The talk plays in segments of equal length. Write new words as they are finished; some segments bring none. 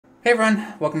Hey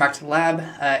everyone, welcome back to the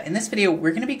lab. In this video, we're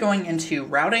going to be going into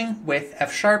routing with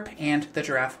F# and the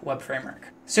Giraffe web framework.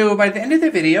 So by the end of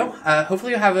the video,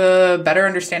 hopefully you'll have a better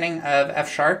understanding of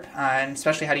F# and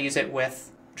especially how to use it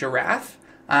with Giraffe,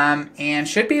 and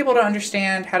should be able to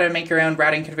understand how to make your own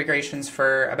routing configurations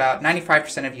for about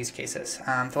 95% of use cases.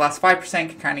 The last 5%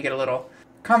 can kind of get a little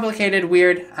complicated,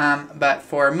 weird, but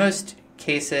for most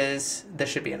cases, this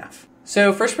should be enough.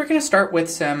 So first we're going to start with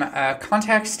some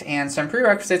context and some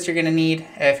prerequisites you're going to need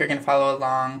if you're going to follow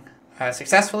along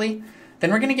successfully.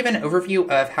 Then we're going to give an overview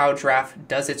of how Giraffe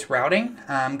does its routing,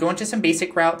 go into some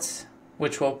basic routes,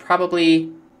 which will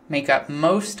probably make up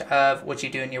most of what you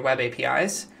do in your web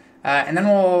APIs. And then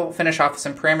we'll finish off with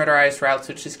some parameterized routes,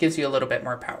 which just gives you a little bit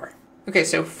more power. Okay,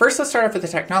 so first let's start off with the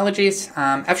technologies.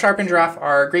 F# and Giraffe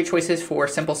are great choices for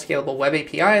simple, scalable web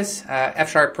APIs.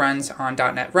 F# runs on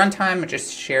 .NET Runtime, which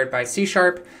is shared by C#.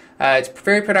 It's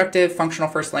very productive, functional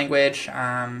first language,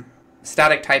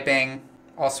 static typing,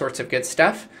 all sorts of good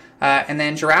stuff. And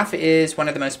then Giraffe is one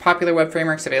of the most popular web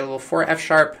frameworks available for F#.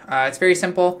 It's very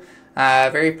simple,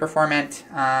 very performant,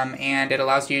 and it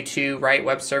allows you to write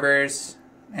web servers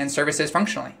and services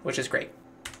functionally, which is great.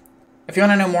 If you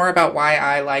want to know more about why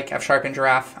I like F# and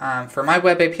Giraffe for my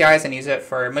web APIs and use it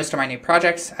for most of my new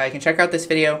projects, you can check out this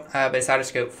video, but it's out of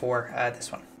scope for this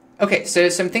one. Okay, so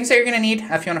some things that you're going to need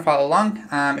if you want to follow along.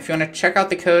 If you want to check out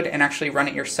the code and actually run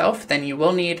it yourself, then you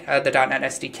will need the .NET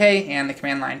SDK and the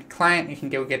command line client. You can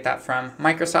go get that from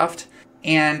Microsoft.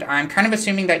 And I'm kind of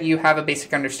assuming that you have a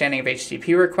basic understanding of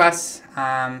HTTP requests.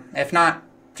 If not,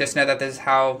 just know that this is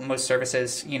how most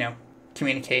services,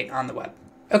 communicate on the web.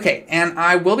 Okay, and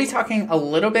I will be talking a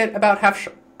little bit about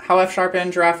how F#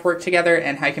 and Giraffe work together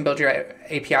and how you can build your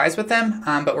APIs with them,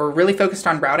 but we're really focused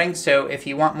on routing, so if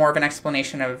you want more of an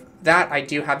explanation of that, I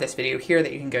do have this video here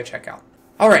that you can go check out.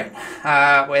 All right,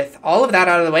 with all of that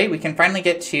out of the way, we can finally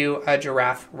get to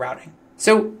Giraffe routing.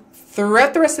 So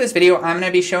throughout the rest of this video, I'm going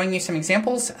to be showing you some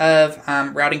examples of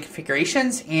routing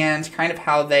configurations and kind of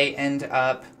how they end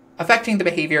up affecting the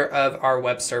behavior of our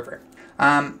web server.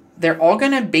 They're all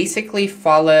going to basically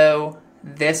follow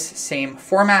this same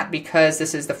format because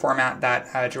this is the format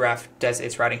that Giraffe does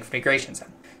its routing configurations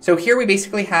in. So here we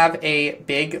basically have a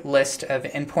big list of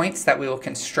endpoints that we will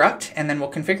construct, and then we'll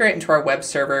configure it into our web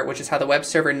server, which is how the web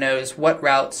server knows what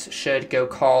routes should go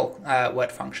call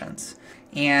what functions.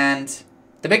 And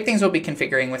the big things we'll be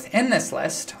configuring within this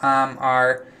list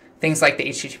are things like the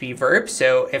HTTP verb.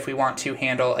 So if we want to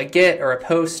handle a GET or a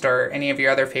POST or any of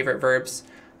your other favorite verbs,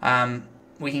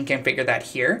 we can configure that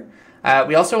here.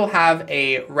 We also will have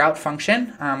a route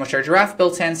function, which are Giraffe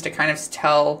built-ins to kind of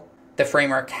tell the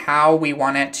framework how we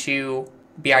want it to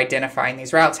be identifying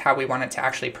these routes, how we want it to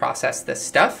actually process this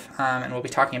stuff, and we'll be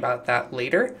talking about that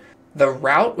later. The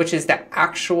route, which is the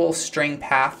actual string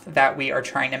path that we are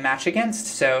trying to match against,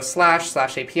 so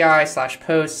 //API,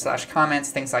 /post, /comments,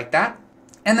 things like that.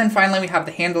 And then finally we have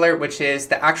the handler, which is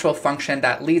the actual function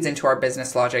that leads into our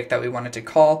business logic that we wanted to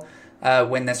call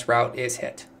when this route is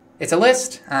hit. It's a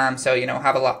list, so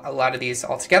have a lot of these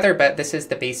all together, but this is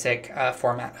the basic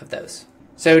format of those.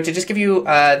 So to just give you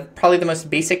probably the most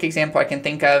basic example I can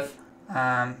think of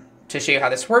to show you how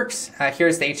this works,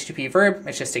 here's the HTTP verb.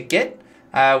 It's just a GET.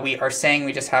 We are saying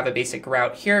we just have a basic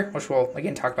route here, which we'll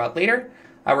again talk about later.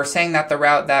 We're saying that the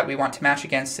route that we want to match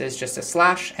against is just a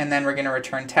 /, and then we're going to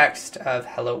return text of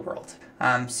hello world.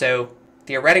 So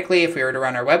theoretically, if we were to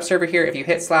run our web server here, if you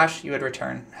hit /, you would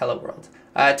return hello world.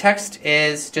 Text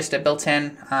is just a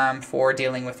built-in for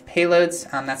dealing with payloads.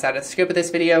 That's out of the scope of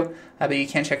this video, but you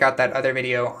can check out that other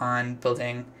video on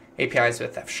building APIs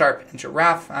with F# and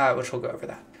Giraffe, which will go over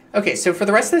that. Okay, so for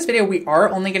the rest of this video, we are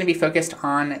only going to be focused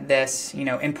on this,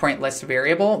 endpoint list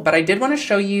variable, but I did want to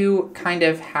show you kind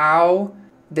of how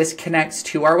this connects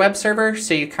to our web server,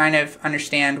 so you kind of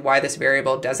understand why this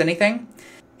variable does anything.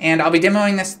 And I'll be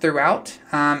demoing this throughout,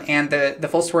 and the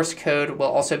full source code will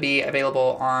also be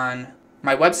available on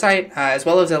my website, as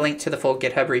well as a link to the full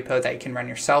GitHub repo that you can run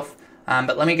yourself.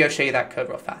 But let me go show you that code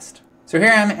real fast. So here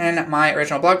I am in my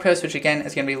original blog post, which again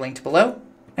is going to be linked below.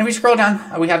 And if we scroll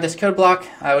down, we have this code block,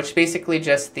 which is basically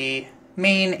just the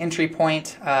main entry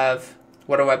point of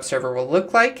what a web server will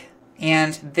look like.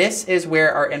 And this is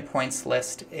where our endpoints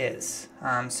list is.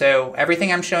 So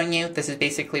everything I'm showing you, this is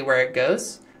basically where it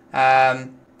goes.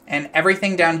 And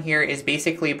everything down here is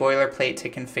basically boilerplate to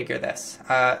configure this.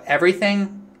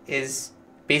 Everything is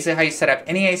basically how you set up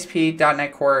any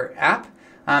ASP.NET Core app.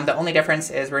 The only difference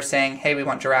is we're saying, hey, we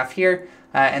want Giraffe here,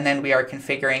 and then we are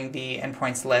configuring the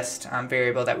endpoints list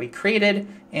variable that we created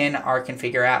in our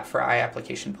configure app for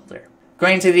iApplication Builder.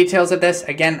 Going into the details of this,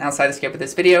 again, outside the scope of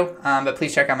this video, but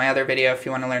please check out my other video if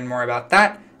you want to learn more about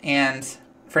that. And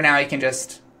for now, you can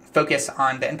just focus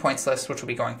on the endpoints list, which we'll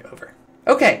be going over.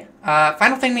 Okay,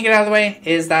 final thing to get out of the way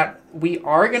is that we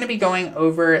are going to be going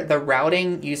over the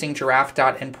routing using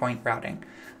giraffe.endpoint routing.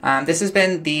 This has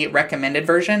been the recommended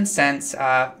version since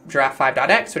Giraffe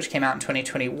 5.x, which came out in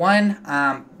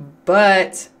 2021,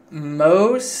 but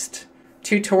most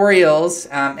tutorials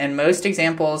and most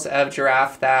examples of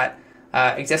Giraffe that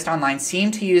exist online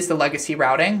seem to use the legacy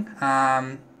routing.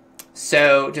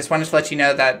 So just wanted to let you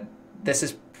know that this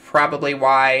is probably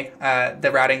why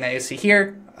the routing that you see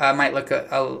here might look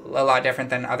a lot different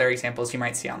than other examples you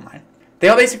might see online. They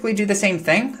all basically do the same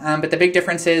thing, but the big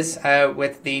difference is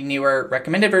with the newer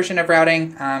recommended version of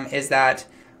routing is that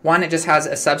one, it just has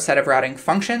a subset of routing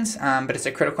functions, but it's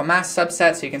a critical mass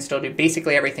subset, so you can still do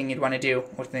basically everything you'd want to do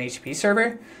with an HTTP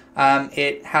server.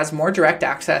 It has more direct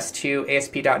access to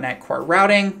ASP.NET Core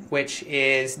Routing, which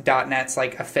is .NET's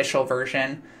like official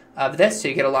version of this, so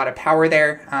you get a lot of power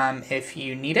there if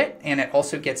you need it, and it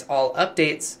also gets all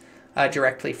updates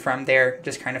directly from there,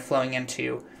 just kind of flowing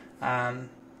into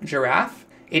Giraffe.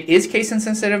 It is case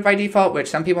insensitive by default, which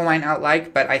some people might not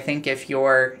like, but I think if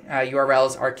your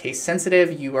URLs are case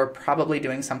sensitive, you are probably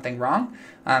doing something wrong.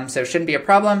 So it shouldn't be a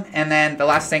problem. And then the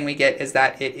last thing we get is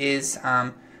that it is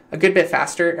a good bit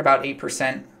faster, about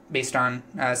 8% based on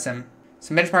some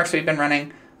benchmarks we've been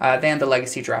running than the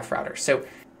legacy Giraffe router. So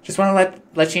just want to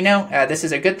let you know this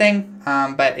is a good thing,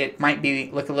 but it might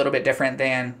look a little bit different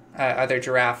than other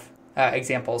Giraffe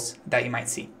examples that you might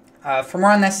see. For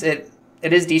more on this,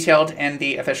 it is detailed in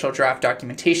the official Giraffe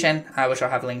documentation, which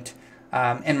I'll have linked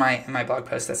in my blog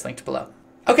post that's linked below.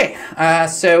 Okay,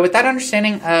 so with that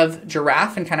understanding of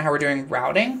Giraffe and kind of how we're doing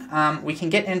routing, we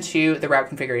can get into the route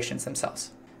configurations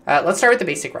themselves. Let's start with the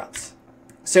basic routes.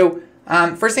 So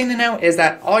first thing to know is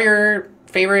that all your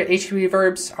favorite HTTP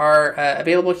verbs are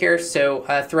available here. So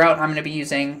throughout, I'm going to be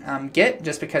using Git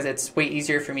just because it's way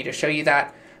easier for me to show you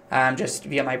that just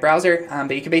via my browser,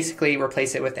 but you can basically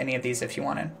replace it with any of these if you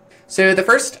wanted. So the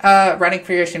first routing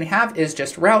configuration we have is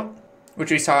just route, which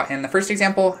we saw in the first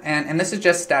example, and this is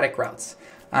just static routes.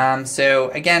 So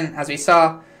again, as we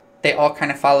saw, they all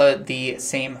kind of follow the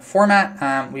same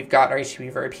format. We've got our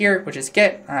HTTP verb here, which is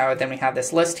get, then we have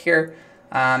this list here,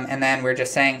 and then we're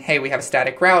just saying, hey, we have a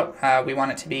static route, we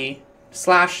want it to be /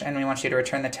 and we want you to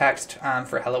return the text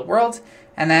for hello world,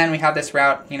 and then we have this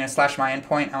route, / my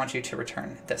endpoint, I want you to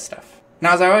return this stuff.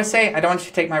 Now, as I always say, I don't want you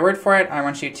to take my word for it, I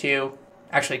want you to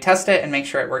actually test it and make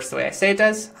sure it works the way I say it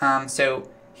does. So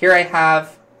here I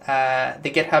have the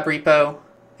GitHub repo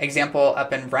example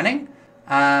up and running.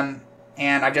 And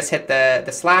I've just hit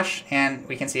the / and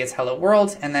we can see it's hello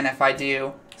world. And then if I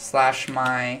do /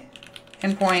 my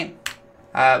endpoint,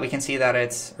 we can see that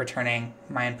it's returning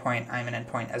my endpoint. I'm an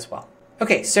endpoint as well.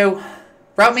 Okay, so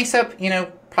route makes up,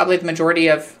 probably the majority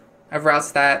of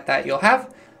routes that you'll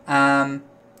have.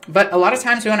 But a lot of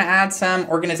times we want to add some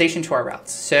organization to our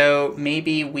routes. So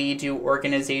maybe we do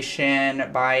organization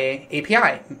by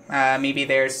API. Maybe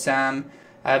there's some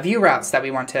view routes that we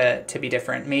want to be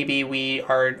different. Maybe we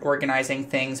are organizing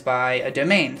things by a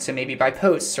domain. So maybe by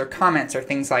posts or comments or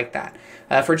things like that.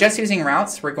 If we're just using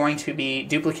routes, we're going to be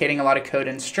duplicating a lot of code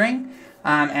in string.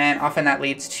 And often that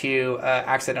leads to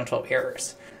accidental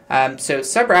errors. So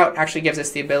subroute actually gives us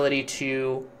the ability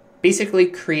to basically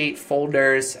create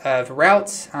folders of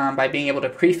routes by being able to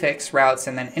prefix routes,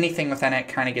 and then anything within it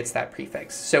kind of gets that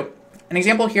prefix. So an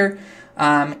example here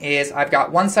is I've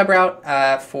got one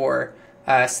subroute for /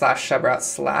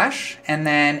 subroute /, and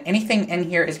then anything in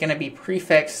here is going to be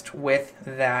prefixed with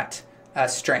that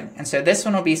string. And so this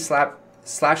one will be / subroute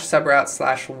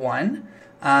 /1.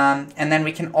 And then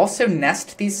we can also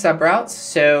nest these subroutes.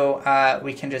 So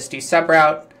we can just do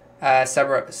subroute,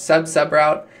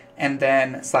 subroute, and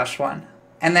then /1.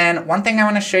 And then one thing I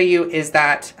want to show you is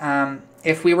that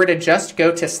if we were to just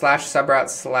go to /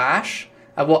 subroute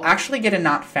 /, we'll actually get a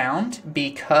not found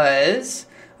because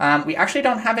we actually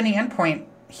don't have any endpoint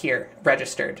here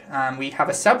registered. We have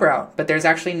a subroute, but there's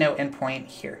actually no endpoint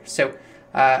here. So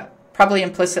probably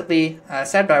implicitly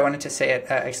said, but I wanted to say it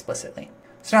explicitly.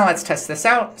 So now let's test this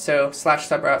out. So /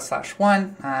 subroute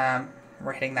 /1,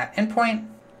 we're hitting that endpoint.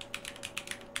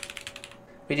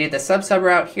 We do the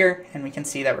subraute here, and we can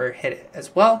see that we're hit it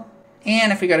as well.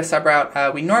 And if we go to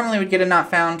subroute, we normally would get a not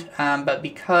found, but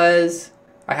because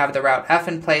I have the route F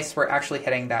in place, we're actually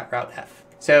hitting that route F.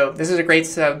 So this is a great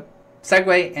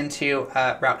segue into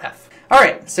route F. All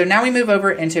right, so now we move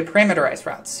over into parameterized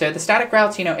routes. So the static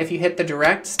routes, if you hit the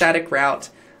direct static route,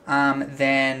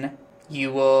 then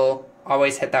you will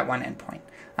always hit that one endpoint.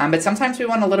 But sometimes we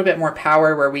want a little bit more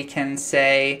power where we can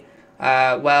say,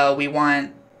 well, we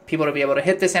want people to be able to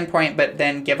hit this endpoint, but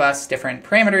then give us different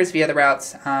parameters via the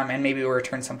routes, and maybe we'll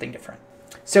return something different.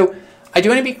 So I do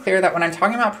want to be clear that when I'm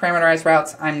talking about parameterized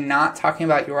routes, I'm not talking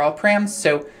about URL params.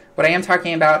 So what I am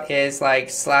talking about is like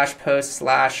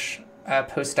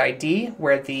 /post/post ID,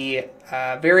 where the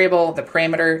variable, the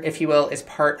parameter, if you will, is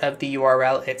part of the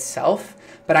URL itself.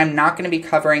 But I'm not going to be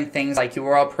covering things like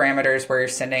URL parameters where you're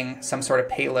sending some sort of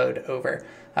payload over.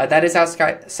 That is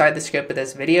outside the scope of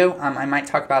this video. I might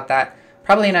talk about that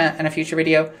probably in a future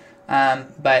video,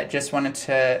 but just wanted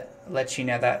to let you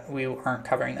know that we aren't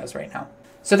covering those right now.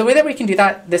 So the way that we can do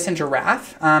this in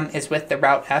Giraffe is with the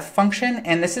routef function,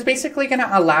 and this is basically going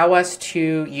to allow us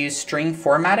to use string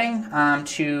formatting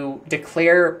to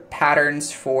declare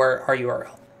patterns for our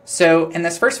URL. So in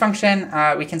this first function,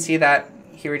 we can see that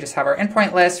here we just have our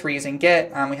endpoint list, we're using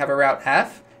get, we have a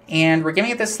routef, and we're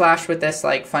giving it this slash with this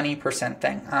like funny %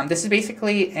 thing. This is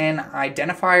basically an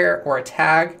identifier or a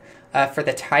tag for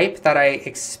the type that I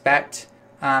expect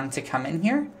to come in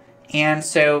here. And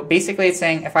so basically it's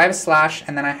saying if I have a slash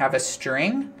and then I have a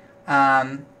string,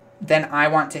 then I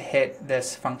want to hit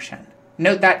this function.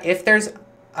 Note that if there's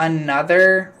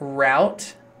another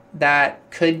route that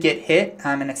could get hit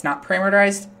and it's not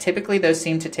parameterized, typically those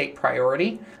seem to take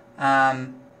priority.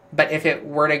 But if it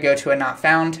were to go to a not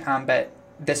found, but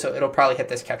it'll probably hit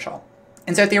this catch-all.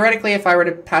 And so theoretically, if I were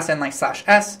to pass in like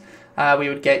 /s, we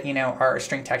would get our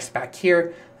string text back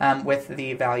here with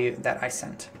the value that I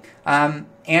sent.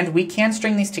 And we can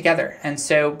string these together. And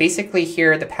so basically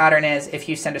here the pattern is if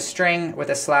you send a string with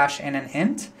a slash and an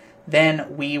int,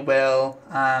 then we will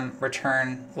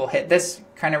we'll hit this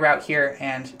kind of route here,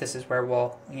 and this is where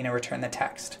we'll return the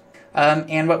text.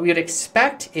 And what we would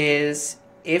expect is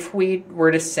if we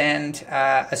were to send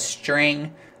a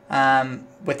string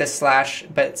with a slash,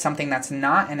 but something that's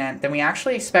not an int, then we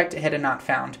actually expect to hit a not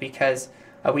found because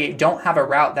we don't have a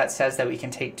route that says that we can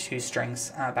take two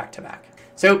strings back to back.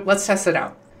 So let's test it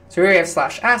out. So here we have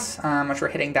 /s, which we're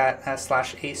hitting that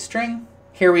 /a string.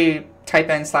 Here we type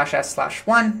in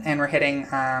 /s/1, and we're hitting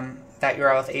that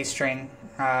URL with a string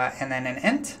and then an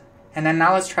int. And then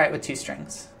now let's try it with two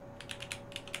strings.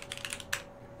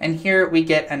 And here we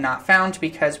get a not found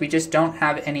because we just don't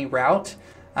have any route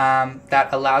that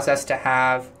allows us to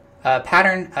have a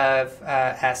pattern of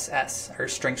SS, or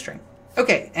string.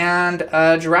 Okay, and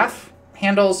Giraffe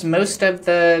handles most of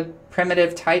the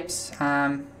primitive types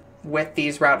with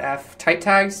these routef type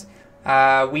tags.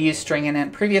 We used string and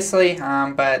int previously,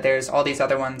 but there's all these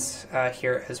other ones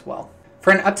here as well.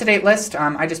 For an up-to-date list,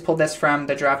 I just pulled this from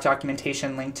the Giraffe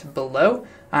documentation linked below,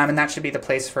 and that should be the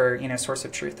place for source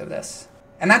of truth of this.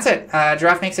 And that's it.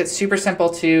 Giraffe makes it super simple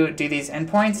to do these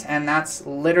endpoints, and that's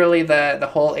literally the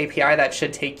whole API that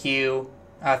should take you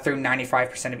through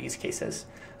 95% of use cases.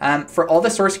 For all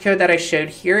the source code that I showed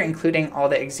here, including all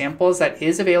the examples, that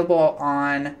is available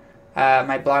on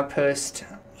my blog post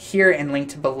here and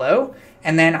linked below.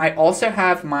 And then I also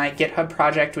have my GitHub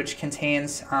project, which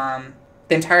contains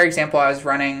the entire example I was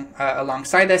running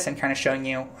alongside this and kind of showing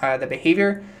you the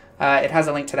behavior. It has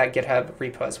a link to that GitHub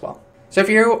repo as well. So if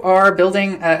you are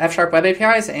building F# web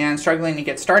APIs and struggling to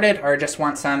get started, or just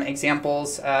want some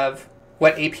examples of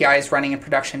what APIs running in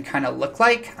production kind of look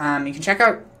like, you can check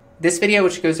out this video,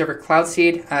 which goes over Cloud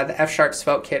Seed, the F#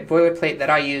 Svelte Kit boilerplate that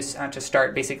I use to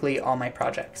start basically all my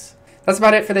projects. That's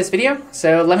about it for this video.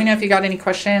 So let me know if you got any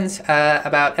questions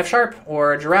about F#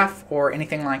 or Giraffe or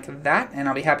anything like that, and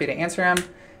I'll be happy to answer them.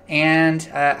 And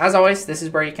as always, this is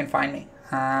where you can find me.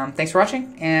 Thanks for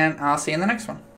watching, and I'll see you in the next one.